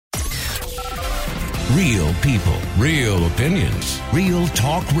Real people, real opinions, real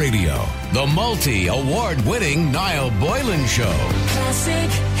talk radio. The multi-award-winning Niall Boylan Show.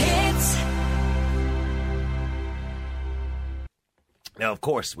 Classic hits. Now, of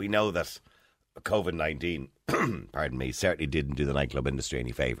course, we know that COVID-19, pardon me, certainly didn't do the nightclub industry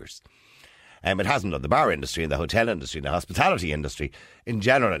any favours. It hasn't done the bar industry and the hotel industry and the hospitality industry in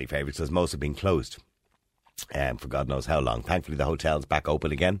general any favours, because most have been closed for God knows how long. Thankfully, the hotel's back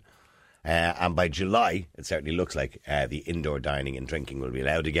open again. And by July, it certainly looks like the indoor dining and drinking will be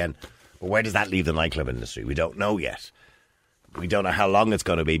allowed again. But where does that leave the nightclub industry? We don't know yet. We don't know how long it's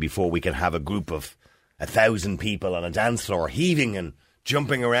going to be before we can have a group of 1,000 people on a dance floor heaving and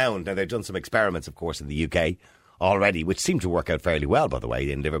jumping around. Now, they've done some experiments, of course, in the UK already, which seemed to work out fairly well, by the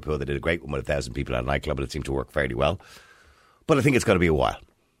way. In Liverpool, they did a great one with 1,000 people at a nightclub, and it seemed to work fairly well. But I think it's going to be a while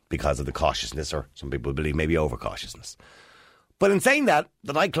because of the cautiousness, or some people believe maybe over-cautiousness. But in saying that,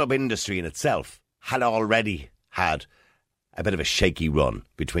 the nightclub industry in itself had already had a bit of a shaky run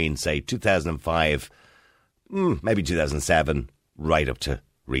between, say, 2005, maybe 2007, right up to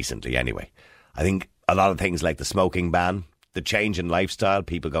recently anyway. I think a lot of things like the smoking ban, the change in lifestyle,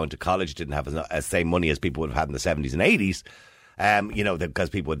 people going to college didn't have the same money as people would have had in the 70s and 80s, because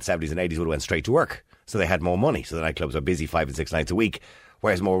people in the 70s and 80s would have went straight to work. So they had more money. So the nightclubs were busy 5 and 6 nights a week.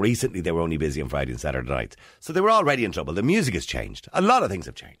 Whereas more recently, they were only busy on Friday and Saturday nights. So they were already in trouble. The music has changed. A lot of things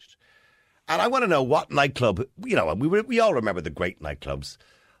have changed. And I want to know what nightclub, we all remember the great nightclubs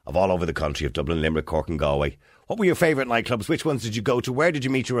of all over the country, of Dublin, Limerick, Cork and Galway. What were your favourite nightclubs? Which ones did you go to? Where did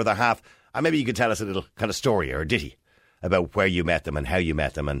you meet your other half? And maybe you could tell us a little kind of story or a ditty about where you met them and how you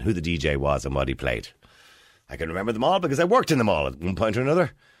met them and who the DJ was and what he played. I can remember them all because I worked in them all at one point or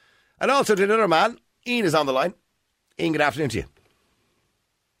another. And also to another man, Ian is on the line. Ian, good afternoon to you.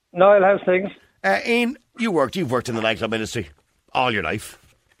 Niall, how's things? Ian, you've worked in the nightclub industry all your life.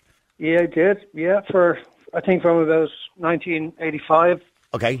 Yeah, I did. Yeah, I think from about 1985.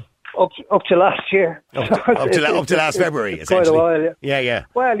 Okay. Up to last year. Up to last February, it's essentially. Quite a while, yeah. Yeah.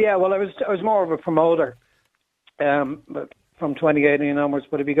 Well, I was more of a promoter but from 2018 onwards.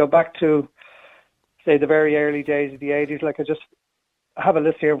 But if you go back to, say, the very early days of the 80s, like I just have a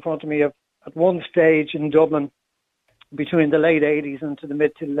list here in front of me of at one stage in Dublin, between the late 80s and to the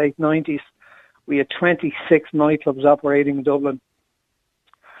mid to late 90s, we had 26 nightclubs operating in Dublin.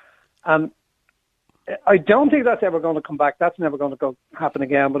 I don't think that's ever going to come back. That's never going to happen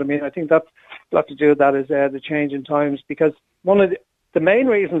again. But I mean, I think that's a lot to do with that is the change in times. Because one of the main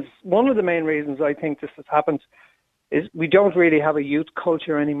reasons I think this has happened is we don't really have a youth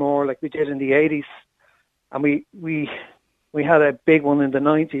culture anymore like we did in the 80s. And we had a big one in the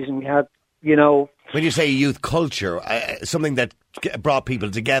 90s, and we had, When you say youth culture, something that brought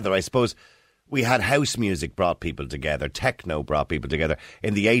people together, I suppose we had house music brought people together, techno brought people together.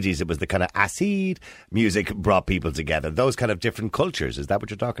 In the 80s, it was the kind of acid music brought people together. Those kind of different cultures. Is that what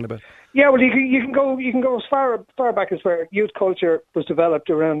you're talking about? Yeah, well, you can go as far back as where youth culture was developed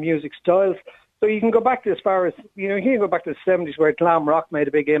around music styles. So you can go back to as far as, you can go back to the 70s where glam rock made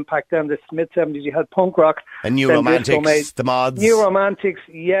a big impact. Then the mid-70s, you had punk rock. And New Romantics, the mods. New Romantics.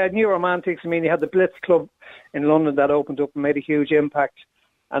 I mean, you had the Blitz Club in London that opened up and made a huge impact.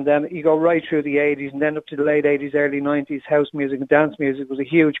 And then you go right through the 80s and then up to the late 80s, early 90s, house music and dance music was a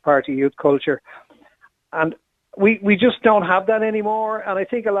huge part of youth culture. And we just don't have that anymore. And I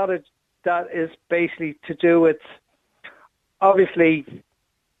think a lot of that is basically to do with, obviously,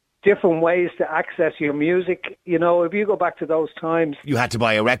 different ways to access your music. If you go back to those times, you had to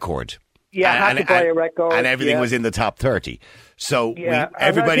buy a record. Yeah, I had to buy a record. And everything was in the top 30. So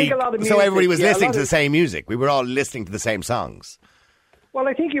everybody was listening to the same music. We were all listening to the same songs. Well,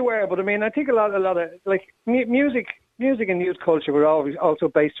 I think you were, but I mean, I think a lot of like music and youth culture were always also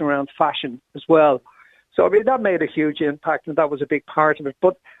based around fashion as well. So I mean, that made a huge impact, and that was a big part of it.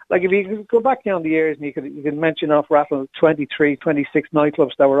 But like, if you go back down the years, and you could mention off rattle 23, 26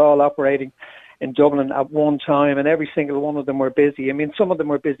 nightclubs that were all operating in Dublin at one time, and every single one of them were busy. I mean, some of them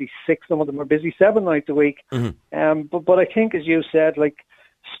were busy 6, some of them were busy 7 nights a week. Mm-hmm. But I think, as you said, like,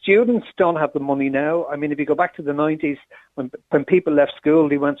 students don't have the money now. I mean, if you go back to the 90s, when people left school,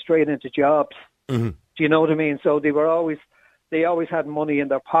 they went straight into jobs. Mm-hmm. Do you know what I mean? So they always had money in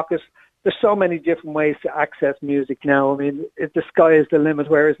their pockets. There's so many different ways to access music now. I mean, the sky is the limit.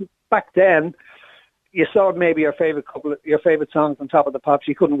 Whereas back then, you saw maybe your favorite songs on Top of the Pops.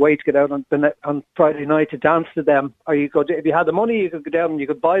 You couldn't wait to get out on Friday night to dance to them. Or if you had the money, you could go down and you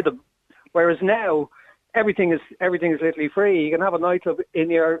could buy them. Whereas now, everything is literally free. You can have a nightclub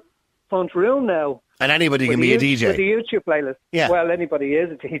in your front room now. And anybody can be a DJ. With a YouTube playlist. Yeah. Well, anybody is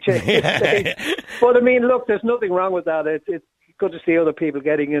a DJ. But I mean, look, there's nothing wrong with that. It's good to see other people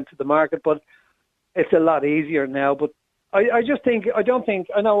getting into the market. But it's a lot easier now. But I just think, I don't think,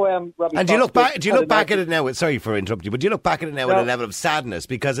 I know Robbie. And do you look back at it now? Sorry for interrupting you, but do you look back at it now with a level of sadness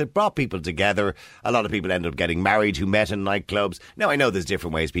because it brought people together? A lot of people ended up getting married who met in nightclubs. Now I know there's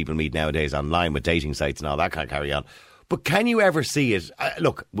different ways people meet nowadays online with dating sites and all that kind of carry on. But can you ever see it?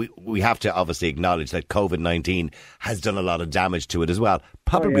 Look, we have to obviously acknowledge that COVID-19 has done a lot of damage to it as well.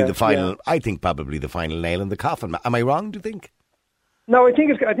 Probably I think probably the final nail in the coffin. Am I wrong? Do you think? No, I think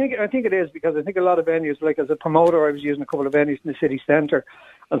it is, because I think a lot of venues, like as a promoter, I was using a couple of venues in the city centre,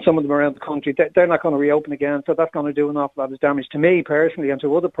 and some of them around the country. They're not going to reopen again, so that's going to do an awful lot of damage to me personally and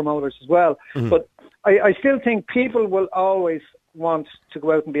to other promoters as well. Mm-hmm. But I still think people will always want to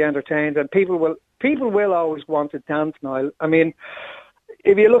go out and be entertained, and people will always want to dance now. I mean,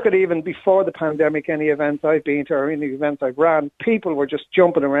 if you look at even before the pandemic, any events I've been to or any events I've ran, people were just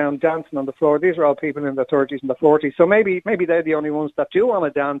jumping around, dancing on the floor. These are all people in their 30s and their 40s. So maybe they're the only ones that do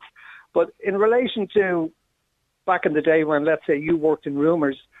want to dance. But in relation to back in the day when, let's say, you worked in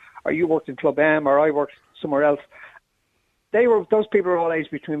Rumours or you worked in Club M or I worked somewhere else, those people are all aged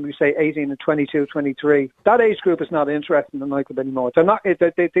between, we say, 18 and 22, 23. That age group is not interested in the nightclub anymore. They're not.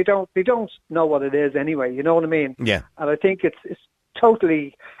 They don't know what it is anyway. You know what I mean? Yeah. And I think it's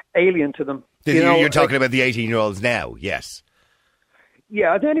totally alien to them. You're talking about the 18-year-olds now, yes.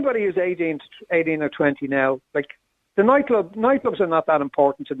 Yeah, anybody who's 18 or 20 now, like the nightclubs are not that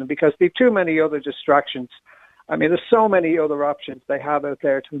important to them because they've too many other distractions. I mean, there's so many other options they have out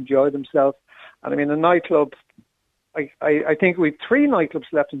there to enjoy themselves. And I mean, the nightclub, I think we've 3 nightclubs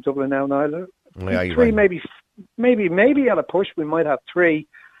left in Dublin now, Niall. Yeah, 3, maybe at a push we might have 3.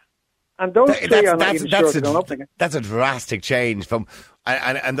 And those 3 are not even sure they're going up again. That's a drastic change from,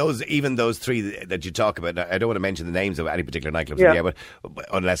 and those 3 that you talk about. I don't want to mention the names of any particular nightclubs in the air, but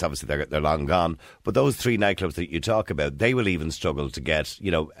unless obviously they're long gone. But those 3 nightclubs that you talk about, they will even struggle to get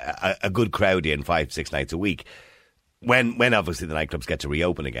a good crowd in 5-6 nights a week. When obviously the nightclubs get to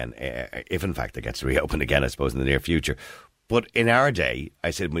reopen again, if in fact they get to reopen again, I suppose in the near future. But in our day, I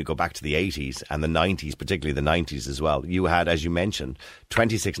said when we go back to the 80s and the 90s, particularly the 90s as well, you had, as you mentioned,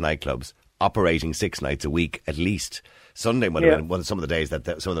 26 nightclubs operating 6 nights a week at least. Sunday would have been some of the days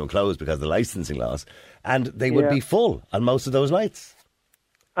that some of them closed because of the licensing laws. And they would be full on most of those nights.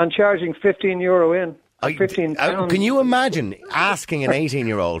 And charging €15 in. Can you imagine asking an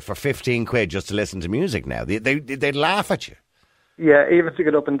 18-year-old for 15 quid just to listen to music now? They'd laugh at you. Yeah, even to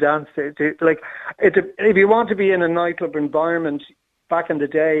get up and dance. If you want to be in a nightclub environment, back in the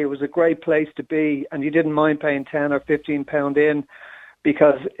day, it was a great place to be, and you didn't mind paying £10 or £15 in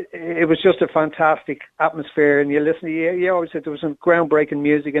because it was just a fantastic atmosphere. And you always said there was some groundbreaking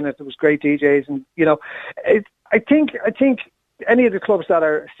music in it. There was great DJs, and I think any of the clubs that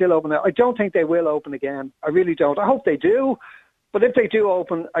are still open now, I don't think they will open again. I really don't. I hope they do. But if they do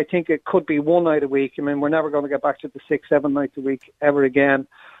open, I think it could be 1 night a week. I mean, we're never going to get back to the 6-7 nights a week ever again.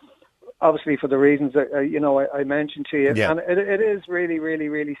 Obviously, for the reasons that I mentioned to you, and it is really, really,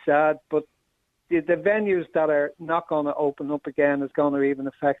 really sad. But the venues that are not going to open up again is going to even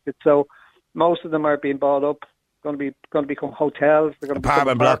affect it. So most of them are being bought up. Going to become hotels. They're going to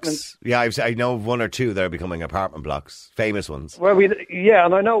apartment blocks. Yeah, I know 1 or 2 that are becoming apartment blocks. Famous ones. Well,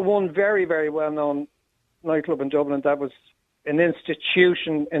 and I know one very, very well-known nightclub in Dublin that was an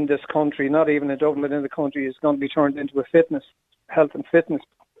institution in this country, not even in Dublin, but in the country, is going to be turned into a health and fitness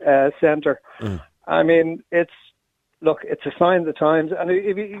centre. I mean, it's a sign of the times, and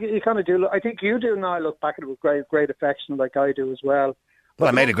if you kind of do, I think you do now look back at it with great affection, like I do as well. Well,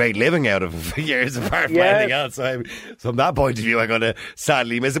 I made a great living out of it for years apart from anything else. So from that point of view, I'm going to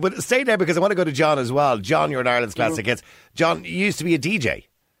sadly miss it. But stay there because I want to go to John as well. John, you're in Ireland's Classic Hits. John, you used to be a DJ.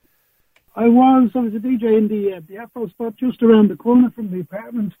 I was a DJ in the Afro spot just around the corner from the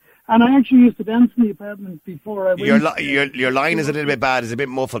apartment, and I actually used to dance in the apartment before I went. Your line is a little bit bad. It's a bit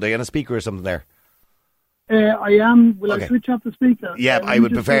muffled. Are you on a speaker or something there? I am. Will I switch off the speaker? Yeah, I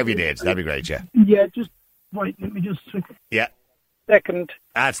would prefer if you did. That'd be great, yeah. Yeah, just wait. Let me just switch. Yeah. Second.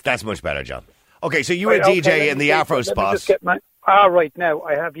 That's much better, John. Okay, so you were a DJ in the Afro spot. Right, now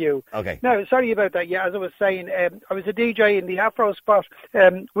I have you. Okay. No, sorry about that. Yeah, as I was saying, I was a DJ in the Afro spot,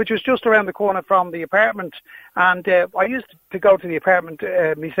 which was just around the corner from the apartment. And I used to go to the apartment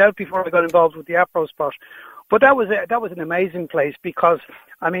myself before I got involved with the Afro spot. But that was an amazing place because,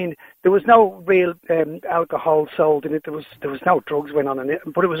 I mean, there was no real alcohol sold in it. There was no drugs went on in it.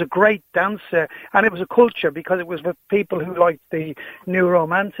 But it was a great dance, and it was a culture because it was with people who liked the new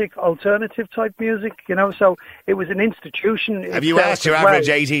romantic, alternative type music. So it was an institution. Have you asked your average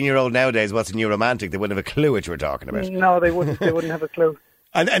 18-year-old nowadays what's new romantic? They wouldn't have a clue what you were talking about. No, they wouldn't. They wouldn't have a clue.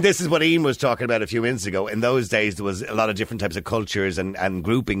 And this is what Ian was talking about a few minutes ago. In those days, there was a lot of different types of cultures and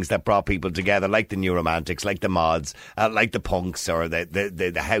groupings that brought people together, like the New Romantics, like the Mods, like the punks or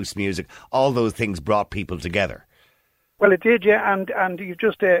the house music. All those things brought people together. Well, it did, yeah, and you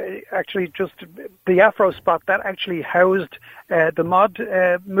just actually just the Afro spot that actually housed the mod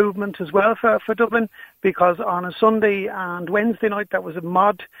movement as well for Dublin, because on a Sunday and Wednesday night that was a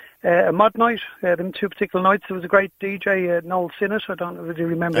mod night. Them two particular nights there was a great DJ, Noel Sinnott. I don't know if you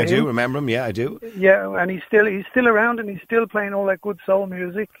remember him. I do remember him. Yeah, I do. Yeah, and he's still around and he's still playing all that good soul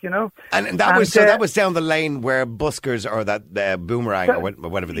music, you know. And that was down the lane where Buskers or that Boomerang or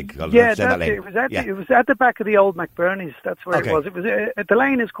whatever they call it. Yeah, it was at the back of the old McBurney's. That's where it was. It was the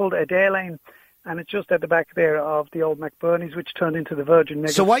lane is called Adair Lane, and it's just at the back there of the old McBurney's, which turned into the Virgin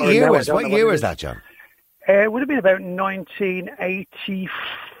Megastore. So what year was that, John? It would have been about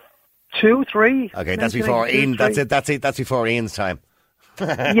 1982, 3. Okay, that's before Ian. That's it. That's before Ian's time. Yeah,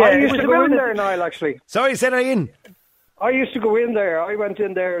 I used to go in there, Niall, actually. Sorry, say that, Ian. I used to go in there. I went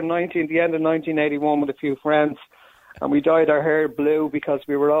in there the end of 1981 with a few friends, and we dyed our hair blue because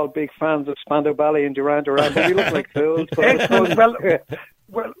we were all big fans of Spandau Ballet and Duran Duran. But we looked like fools.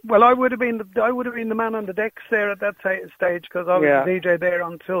 Well, I would have been the man on the decks there at that stage, because I was the DJ there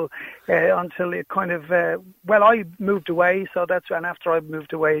until it kind of I moved away. So and after I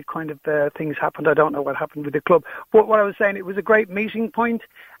moved away, kind of things happened. I don't know what happened with the club, but what I was saying, it was a great meeting point,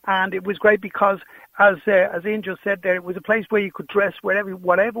 and it was great because as Ian just said there, it was a place where you could dress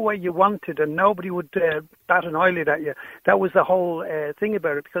whatever way you wanted, and nobody would bat an eyelid at you. That was the whole thing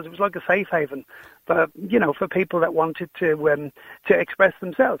about it, because it was like a safe haven, for people that wanted to express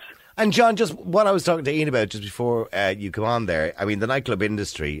themselves. And John, just what I was talking to Ian about just before you come on there, I mean, the nightclub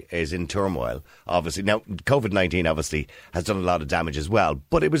industry is in turmoil, obviously. Now, COVID-19 obviously has done a lot of damage as well,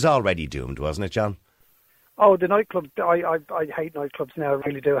 but it was already doomed, wasn't it, John? Oh, the nightclub, I hate nightclubs now, I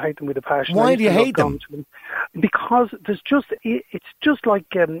really do. I hate them with a passion. Why do you hate them? Because it's just like,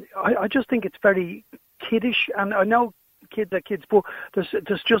 I just think it's very kiddish, and I know kids are kids, but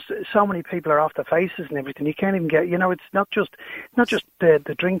there's just so many people are off their faces and everything. You can't even get, it's not just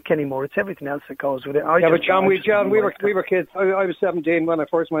the drink anymore. It's everything else that goes with it. But John, we were kids. I was 17 when I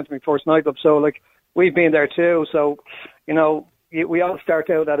first went to my first nightclub, so like we've been there too. So we all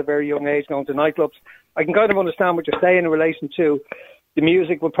start out at a very young age going to nightclubs. I can kind of understand what you're saying in relation to the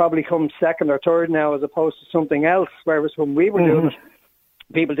music will probably come second or third now, as opposed to something else. Whereas when we were doing it,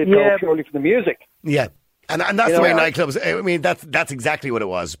 people did go purely for the music. Yeah. And that's the way nightclubs, I mean, that's exactly what it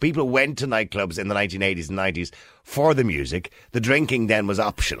was. People went to nightclubs in the 1980s and 90s for the music. The drinking then was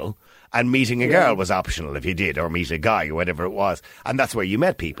optional, and meeting a girl was optional if you did, or meet a guy or whatever it was. And that's where you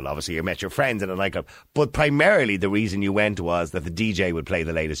met people. Obviously, you met your friends in a nightclub. But primarily the reason you went was that the DJ would play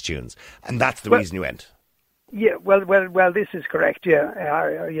the latest tunes. And that's the reason you went. Yeah, well, this is correct. Yeah,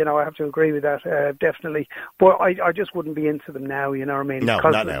 I have to agree with that, definitely. But I just wouldn't be into them now. You know what I mean? No,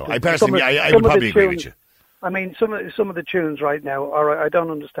 not now. I personally, I would probably agree with you. I mean, some of the tunes right now I don't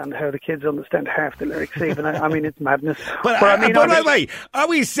understand how the kids understand half the lyrics. Even I mean, it's madness. But I mean, by the way, are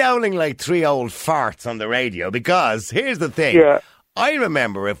we sounding like three old farts on the radio? Because here's the thing. Yeah. I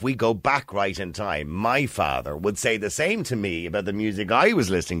remember, if we go back right in time, my father would say the same to me about the music I was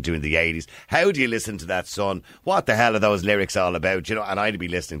listening to in the 80s. How do you listen to that, son? What the hell are those lyrics all about? And I'd be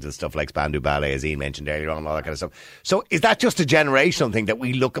listening to stuff like Spandau Ballet, as Ian mentioned earlier on, and all that kind of stuff. So is that just a generational thing that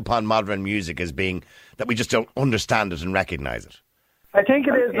we look upon modern music as being, that we just don't understand it and recognise it? I think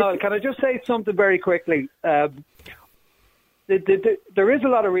it is, Noel. Can I just say something very quickly? There is a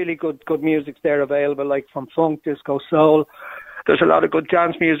lot of really good music there available, like from funk, disco, soul. There's a lot of good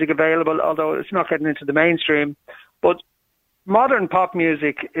dance music available, although it's not getting into the mainstream. But modern pop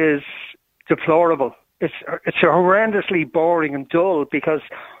music is deplorable. It's horrendously boring and dull, because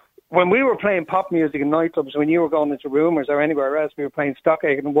when we were playing pop music in nightclubs, when you were going into Rumours or anywhere else, we were playing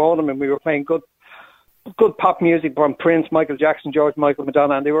Stockade and Waldham, and we were playing good pop music from Prince, Michael Jackson, George Michael,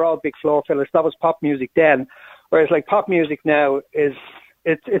 Madonna, and they were all big floor fillers. That was pop music then. Whereas like pop music now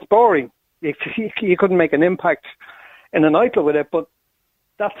it's boring. You couldn't make an impact in a nightclub with it, but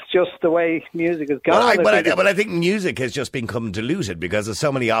that's just the way music has gone. But I think music has just become diluted because there's so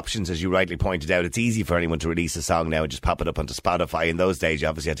many options, as you rightly pointed out. It's easy for anyone to release a song now and just pop it up onto Spotify. In those days, you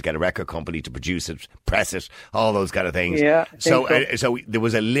obviously had to get a record company to produce it, press it, all those kind of things. Yeah. So there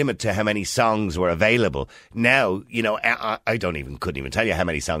was a limit to how many songs were available. Now, I couldn't even tell you how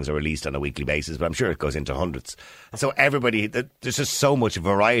many songs are released on a weekly basis, but I'm sure it goes into hundreds. So there's just so much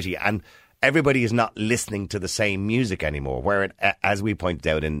variety, and everybody is not listening to the same music anymore. Where, as we pointed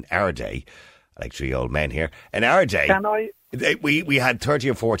out in our day, like three old men here, in our day, we had 30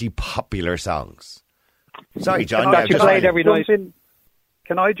 or 40 popular songs. Sorry, John. Can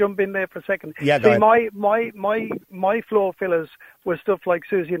Can I jump in there for a second? Yeah, go ahead. My floor fillers were stuff like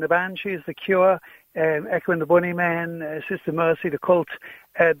Susie and the Banshees, The Cure, Echo and the Bunnymen, Sister Mercy, The Cult.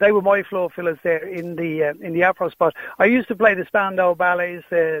 They were my floor fillers there in the Afro spot. I used to play the Spandau Ballets,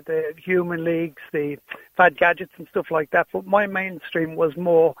 the Human Leagues, the Fad Gadgets and stuff like that. But my mainstream was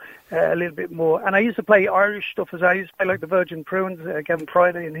more, a little bit more. And I used to play Irish stuff as I used to play like the Virgin Prunes, Kevin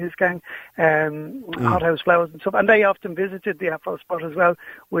Friday and his gang, Hot House Flowers and stuff. And they often visited the Afro spot as well,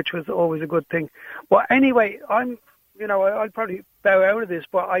 which was always a good thing. But anyway, I'll probably bow out of this,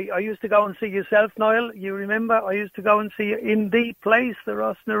 but I used to go and see yourself, Niall. You remember? I used to go and see you in the place, the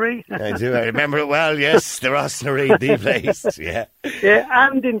Rossnaree. I do. I remember it well, yes. The Rossnaree, the place, yeah. Yeah,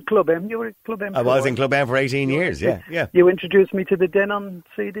 and in Club M. You were at Club M. I was in Club M for 18 years, yeah. You introduced me to the Denon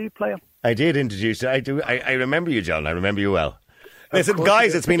CD player. I did introduce you. I do. I remember you, John. I remember you well. Listen,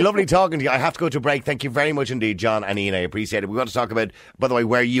 guys, it's been lovely talking to you. I have to go to a break. Thank you very much indeed, John and Ian. I appreciate it. We want to talk about, by the way,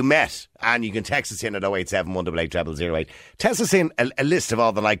 where you met. And you can text us in at 087 188 0008. Text us in a list of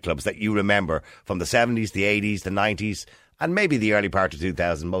all the nightclubs that you remember from the 70s, the 80s, the 90s, and maybe the early part of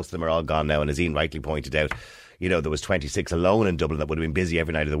 2000. Most of them are all gone now. And as Ian rightly pointed out, there was 26 alone in Dublin that would have been busy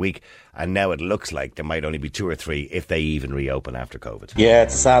every night of the week. And now it looks like there might only be 2 or 3 if they even reopen after COVID. Yeah,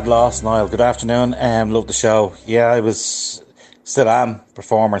 it's a sad loss, Niall. Good afternoon. Love the show. Yeah, still am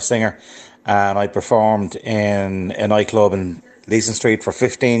performer, singer, and I performed in a nightclub in Leeson Street for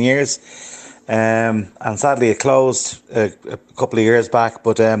 15 years, and sadly it closed a couple of years back,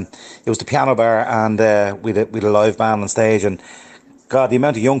 but it was the Piano Bar, and we had a live band on stage, and God, the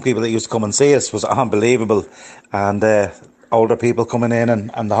amount of young people that used to come and see us was unbelievable, and older people coming in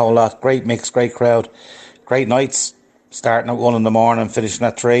and the whole lot. Great mix, great crowd, great nights, starting at 1 a.m, finishing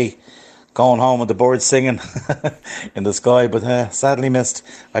at 3, going home with the birds singing in the sky, but sadly missed.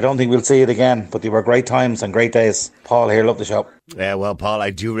 I don't think we'll see it again, but they were great times and great days. Paul here, love the show. Yeah, well, Paul,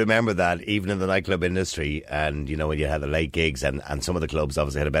 I do remember that, even in the nightclub industry, and when you had the late gigs, and some of the clubs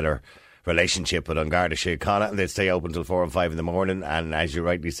obviously had a better relationship with Garda Síochána, and they'd stay open till 4 and 5 in the morning, and as you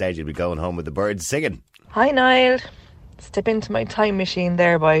rightly said, you'd be going home with the birds singing. Hi, Niall. Step into my time machine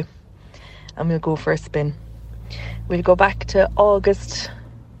there, boy, and we'll go for a spin. We'll go back to August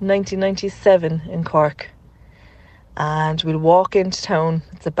 1997 in Cork, and we'll walk into town.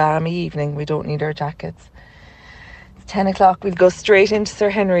 It's a balmy evening, we don't need our jackets. It's 10 o'clock, we'll go straight into Sir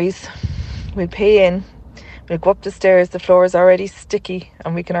Henry's, we'll pay in, we'll go up the stairs, the floor is already sticky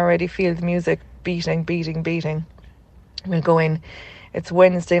and we can already feel the music beating. We'll go in. It's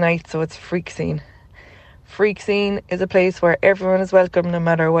Wednesday night, so it's Freak Scene. Freak Scene is a place where everyone is welcome, no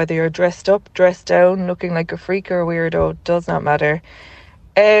matter whether you're dressed up, dressed down, looking like a freak or a weirdo, does not matter.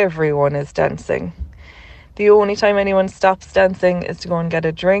 Everyone is dancing. The only time anyone stops dancing is to go and get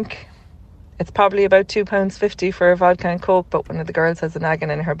a drink. It's probably about £2.50 for a vodka and coke, but one of the girls has a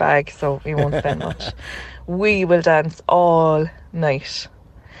naggin in her bag, so we won't spend much. We will dance all night.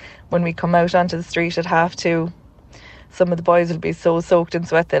 When we come out onto the street at 2:30, some of the boys will be so soaked in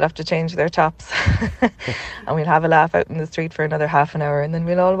sweat they'll have to change their tops. And we'll have a laugh out in the street for another half an hour, and then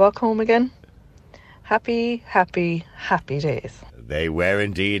we'll all walk home again. Happy, happy, happy days. They were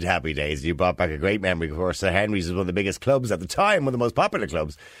indeed happy days. You brought back a great memory. Of course, Sir Henry's was one of the biggest clubs at the time, one of the most popular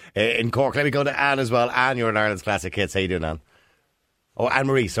clubs in Cork. Let me go to Anne as well. Anne, you're in Ireland's Classic Hits. How you doing, Anne? Oh,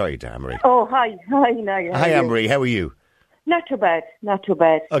 Anne-Marie. Sorry, Anne-Marie. Oh, hi. Hi, Niall. Hi, Anne-Marie. How are you? Not too bad. Not too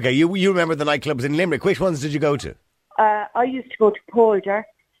bad. Okay, you remember the nightclubs in Limerick. Which ones did you go to? I used to go to Pole Dark,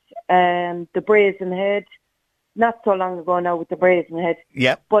 the Brazen Head. Not so long ago now with the Brazen Head.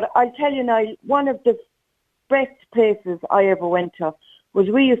 Yep. But I'll tell you now, one of the best places I ever went to was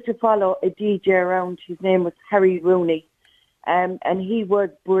we used to follow a DJ around. His name was Harry Rooney, and he was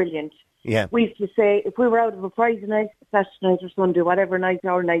brilliant. Yeah. We used to say, if we were out of a Friday night, Saturday night or Sunday, whatever night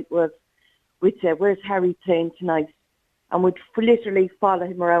our night was, we'd say, where's Harry playing tonight? And we'd literally follow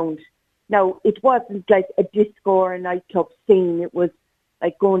him around. Now, it wasn't like a disco or a nightclub scene. It was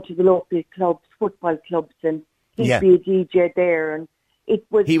like going to the local clubs, football clubs, and he'd be a DJ there, and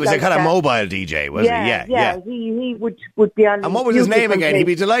he was like a kind of mobile DJ, was he? Yeah. He would be on. And what was his name again? He'd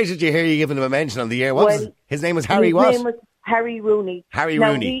be delighted to hear you giving him a mention on the air. His name was Harry what? His name was Harry Rooney. Harry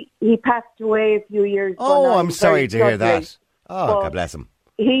Rooney. He passed away a few years ago. Oh, I'm sorry to hear that. Oh, God bless him.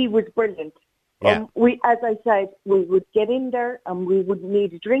 He was brilliant. Yeah. As I said, we would get in there and we wouldn't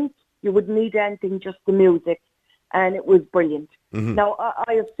need a drink. You wouldn't need anything, just the music. And it was brilliant. Mm-hmm. Now,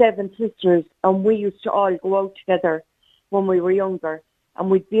 I have 7 sisters, and we used to all go out together when we were younger. And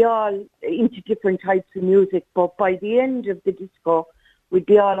we'd be all into different types of music. But by the end of the disco, we'd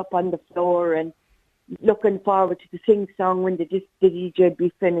be all up on the floor and looking forward to the sing-song when the DJ would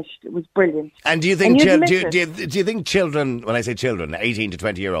be finished. It was brilliant. And do you think, do you think children, when I say children, 18 to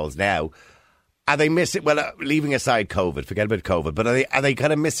 20-year-olds now, are they missing, well, leaving aside COVID, forget about COVID, but are they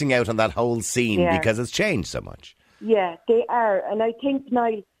kind of missing out on that whole scene because it's changed so much? Yeah, they are. And I think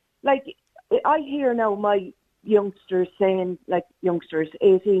now, like, I hear now my youngsters saying, like youngsters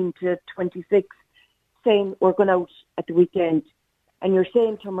 18 to 26, saying we're going out at the weekend. And you're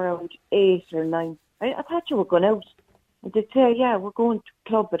saying to them around 8 or 9, I thought you were going out. And they'd say, yeah, we're going to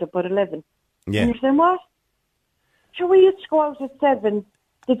club at about 11. Yeah. And you're saying, what? Sure, we used to go out at 7.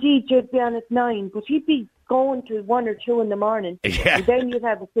 The DJ would be on at 9, but he'd be going till 1 or 2 in the morning. Yeah. And then you'd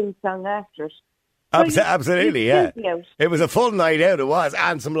have a sing-song after it. Absolutely, yeah. It was a full night out, it was,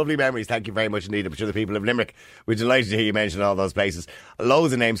 and some lovely memories. Thank you very much indeed. I'm sure the people of Limerick, we're delighted to hear you mention all those places.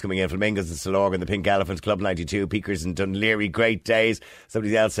 Loads of names coming in, Flamingos and Stillorgan, the Pink Elephants, Club 92, Peakers and Dunleary, great days.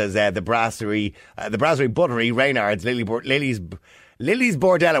 Somebody else says the Brasserie Buttery, Reynard's, Lily's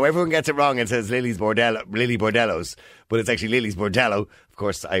Bordello. Everyone gets it wrong and says Lily Bordello's, but it's actually Lily's Bordello. Of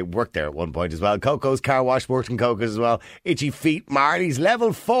course, I worked there at one point as well. Coco's Car Wash, worked in Coco's as well. Itchy Feet, Marley's,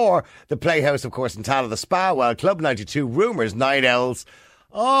 Level 4, the Playhouse, of course, in Tala, the Spa, well, Club 92, Rumours, Night Owls.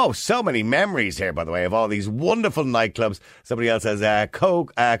 Oh, so many memories here, by the way, of all these wonderful nightclubs. Somebody else says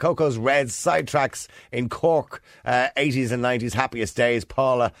Coco's Reds, Sidetracks in Cork, 80s and 90s, Happiest Days,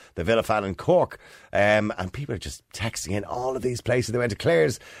 Paula, the Villa fan in Cork. And people are just texting in all of these places. They went to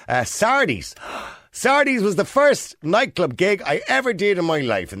Claire's, Sardi's. Sardi's was the first nightclub gig I ever did in my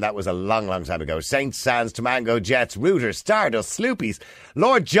life, and that was a long, long time ago. Saint Sands, Tamango, Jets, Rooters, Stardust, Sloopies,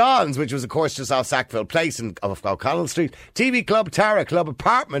 Lord John's, which was, of course, just off Sackville Place off O'Connell Street, TV Club, Tara Club,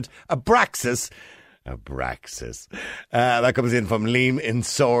 Apartment, Abraxas. That comes in from Liam in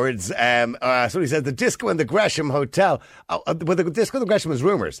Swords. So he says the Disco in the Gresham Hotel. Well, the Disco in the Gresham was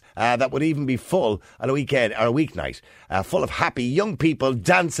rumours that would even be full on a weekend or a weeknight, full of happy young people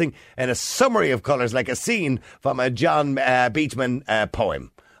dancing in a summary of colours, like a scene from a John Beachman poem.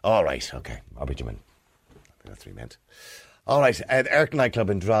 All right, okay, Beachman. That's what he meant. All right, Eric Nightclub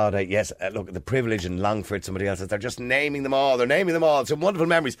in Drogheda. Yes, look, the Privilege in Longford. Somebody else says they're just naming them all. They're naming them all. Some wonderful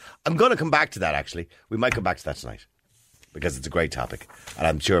memories. I'm going to come back to that, actually. We might come back to that tonight because it's a great topic. And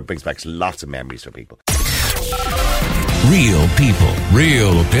I'm sure it brings back lots of memories for people. Real people,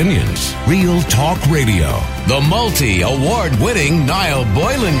 real opinions, real talk radio. The multi-award-winning Niall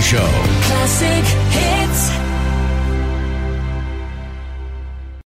Boylan Show. Classic hits.